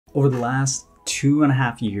Over the last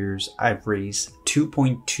 2.5 years, I've raised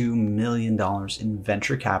 $2.2 million in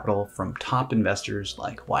venture capital from top investors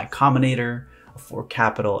like Y-Combinator, For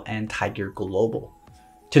Capital, and Tiger Global.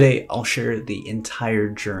 Today, I'll share the entire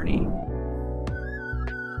journey.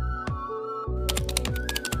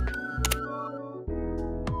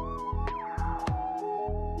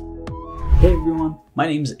 Hey everyone, my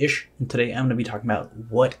name is Ish, and today I'm going to be talking about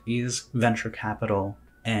what is venture capital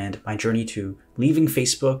and my journey to leaving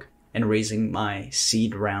Facebook and raising my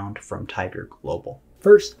seed round from Tiger Global.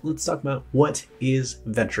 First, let's talk about what is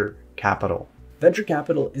venture capital. Venture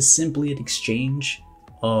capital is simply an exchange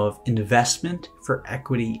of investment for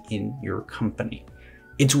equity in your company.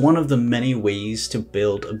 It's one of the many ways to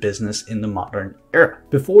build a business in the modern era.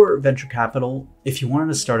 Before venture capital, if you wanted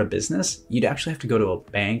to start a business, you'd actually have to go to a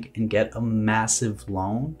bank and get a massive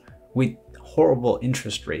loan with horrible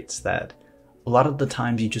interest rates that a lot of the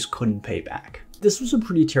times you just couldn't pay back. This was a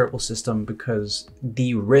pretty terrible system because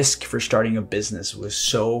the risk for starting a business was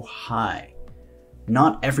so high.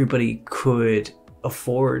 Not everybody could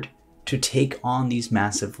afford to take on these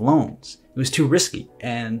massive loans. It was too risky,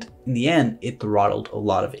 and in the end, it throttled a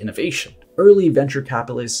lot of innovation. Early venture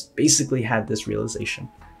capitalists basically had this realization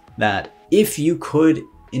that if you could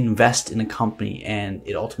invest in a company and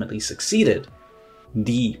it ultimately succeeded,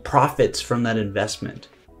 the profits from that investment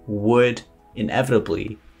would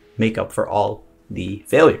inevitably make up for all the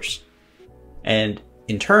failures. And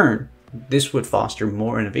in turn, this would foster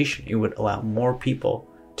more innovation. It would allow more people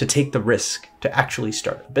to take the risk to actually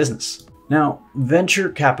start a business. Now, venture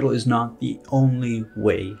capital is not the only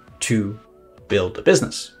way to build a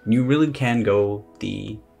business. You really can go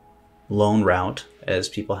the loan route as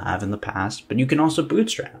people have in the past, but you can also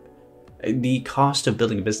bootstrap. The cost of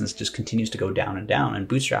building a business just continues to go down and down, and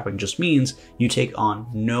bootstrapping just means you take on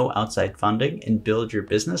no outside funding and build your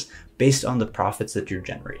business based on the profits that you're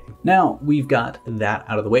generating. Now we've got that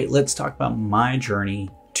out of the way, let's talk about my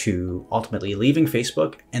journey to ultimately leaving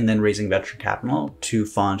Facebook and then raising venture capital to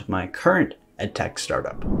fund my current EdTech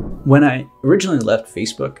startup. When I originally left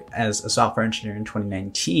Facebook as a software engineer in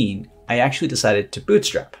 2019, I actually decided to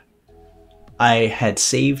bootstrap. I had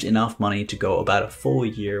saved enough money to go about a full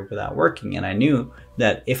year without working, and I knew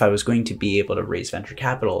that if I was going to be able to raise venture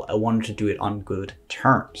capital, I wanted to do it on good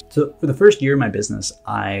terms. So for the first year of my business,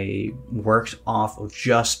 I worked off of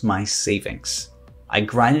just my savings. I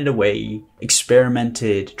grinded away,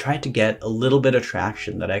 experimented, tried to get a little bit of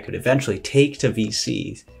traction that I could eventually take to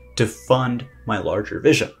VCs to fund my larger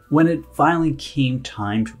vision. When it finally came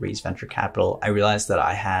time to raise venture capital, I realized that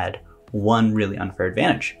I had one really unfair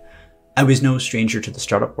advantage. I was no stranger to the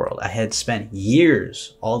startup world. I had spent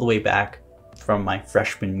years, all the way back from my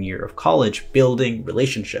freshman year of college, building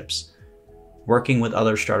relationships, working with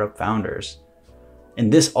other startup founders.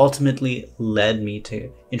 And this ultimately led me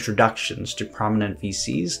to introductions to prominent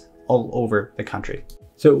VCs all over the country.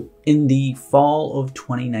 So in the fall of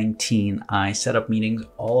 2019, I set up meetings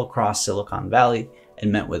all across Silicon Valley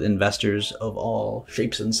and met with investors of all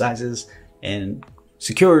shapes and sizes and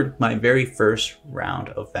secured my very first round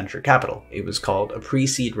of venture capital. It was called a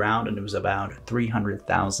pre-seed round, and it was about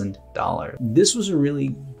 $300,000. This was a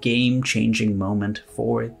really game-changing moment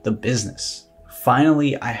for the business.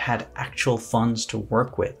 Finally, I had actual funds to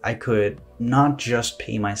work with. I could not just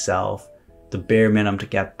pay myself the bare minimum to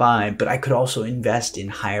get by, but I could also invest in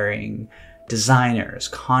hiring designers,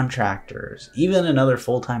 contractors, even another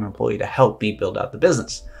full-time employee to help me build out the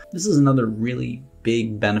business. This is another really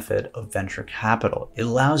big benefit of venture capital. It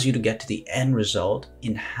allows you to get to the end result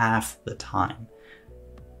in half the time.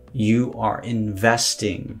 You are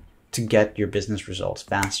investing to get your business results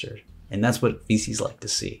faster, and that's what VCs like to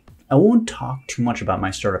see. I won't talk too much about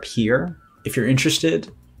my startup here. If you're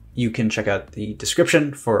interested, you can check out the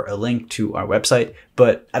description for a link to our website,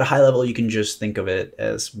 but at a high level, you can just think of it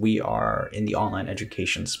as we are in the online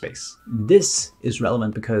education space. This is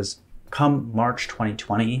relevant because come March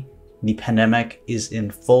 2020, the pandemic is in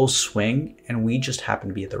full swing, and we just happen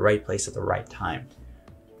to be at the right place at the right time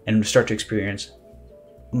and start to experience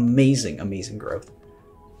amazing, amazing growth.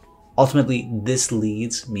 Ultimately, this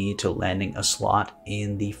leads me to landing a slot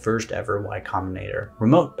in the first ever Y-Combinator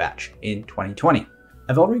remote batch in 2020.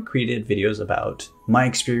 I've already created videos about my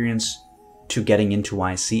experience to getting into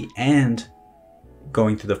YC and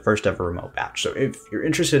going through the first ever remote batch. So if you're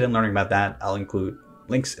interested in learning about that, I'll include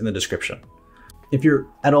links in the description. If you're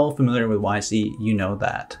at all familiar with YC, you know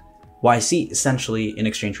that YC essentially, in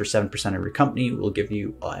exchange for 7% of your company, will give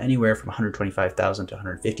you anywhere from $125,000 to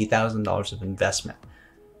 $150,000 of investment.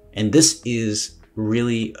 And this is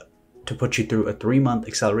really to put you through a 3-month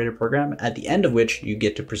accelerator program, at the end of which you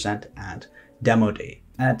get to present at Demo Day.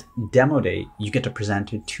 At Demo Day, you get to present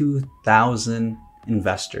to 2,000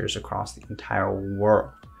 investors across the entire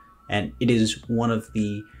world. And it is one of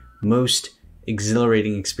the most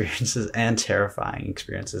exhilarating experiences and terrifying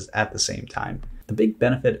experiences at the same time. The big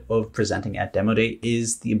benefit of presenting at Demo Day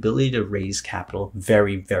is the ability to raise capital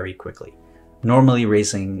very, very quickly. Normally,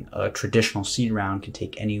 raising a traditional seed round can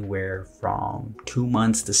take anywhere from 2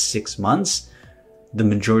 months to 6 months. The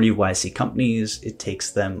majority of YC companies, it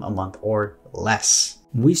takes them a month or less.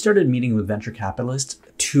 We started meeting with venture capitalists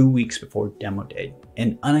 2 weeks before Demo Day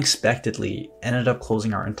and unexpectedly ended up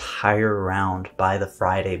closing our entire round by the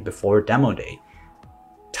Friday before Demo Day.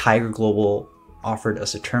 Tiger Global offered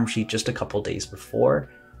us a term sheet just a couple days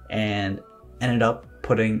before and ended up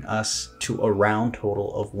putting us to a round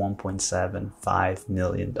total of $1.75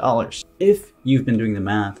 million. If you've been doing the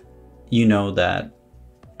math, you know that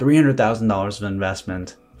 $300,000 of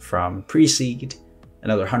investment from pre-seed,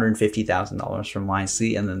 another $150,000 from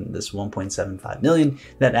YC, and then this $1.75 million,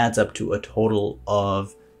 that adds up to a total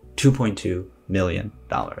of $2.2 million.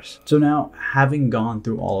 So now, having gone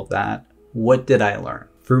through all of that, what did I learn?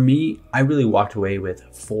 For me, I really walked away with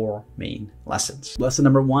 4 main lessons. Lesson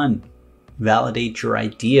number 1, validate your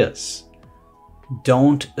ideas.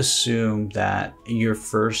 Don't assume that your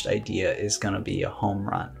first idea is going to be a home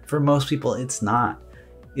run. For most people, it's not.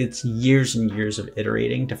 It's years and years of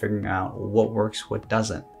iterating to figuring out what works, what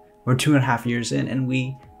doesn't. We're 2.5 years in and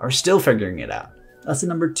we are still figuring it out. Lesson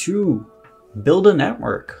number 2, build a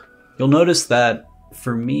network. You'll notice that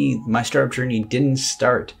for me, my startup journey didn't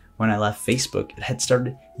start when I left Facebook. It had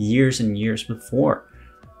started years and years before.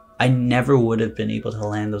 I never would have been able to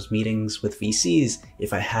land those meetings with VCs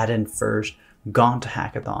if I hadn't first gone to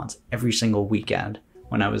hackathons every single weekend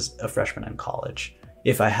when I was a freshman in college.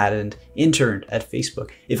 If I hadn't interned at Facebook,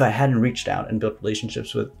 if I hadn't reached out and built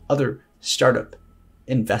relationships with other startup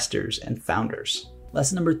investors and founders.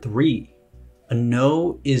 Lesson number 3, a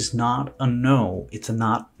no is not a no, it's a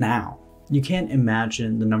not now. You can't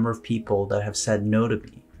imagine the number of people that have said no to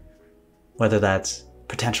me, whether that's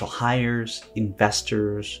potential hires,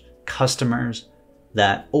 investors, customers,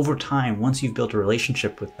 that over time, once you've built a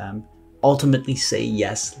relationship with them, ultimately say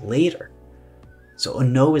yes later. So a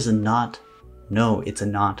no is a not no, it's a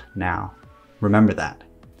not now. Remember that.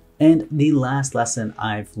 And the last lesson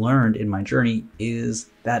I've learned in my journey is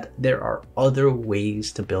that there are other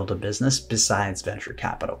ways to build a business besides venture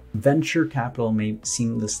capital. Venture capital may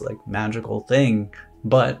seem this like magical thing,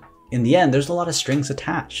 but in the end, there's a lot of strings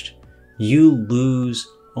attached. You lose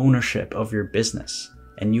ownership of your business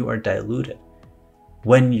and you are diluted.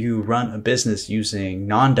 When you run a business using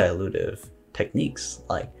non-dilutive techniques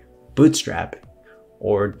like bootstrapping,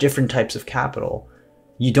 or different types of capital,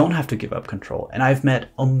 you don't have to give up control. And I've met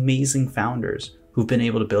amazing founders who've been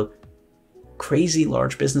able to build crazy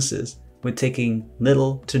large businesses with taking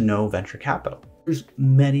little to no venture capital. There's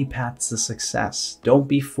many paths to success. Don't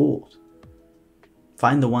be fooled.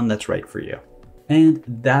 Find the one that's right for you. And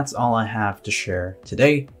that's all I have to share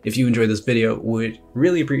today. If you enjoyed this video, would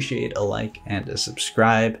really appreciate a like and a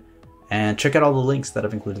subscribe, and check out all the links that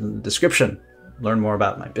I've included in the description. Learn more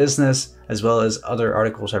about my business, as well as other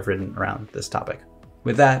articles I've written around this topic.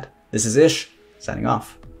 With that, this is Ish, signing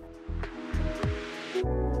off.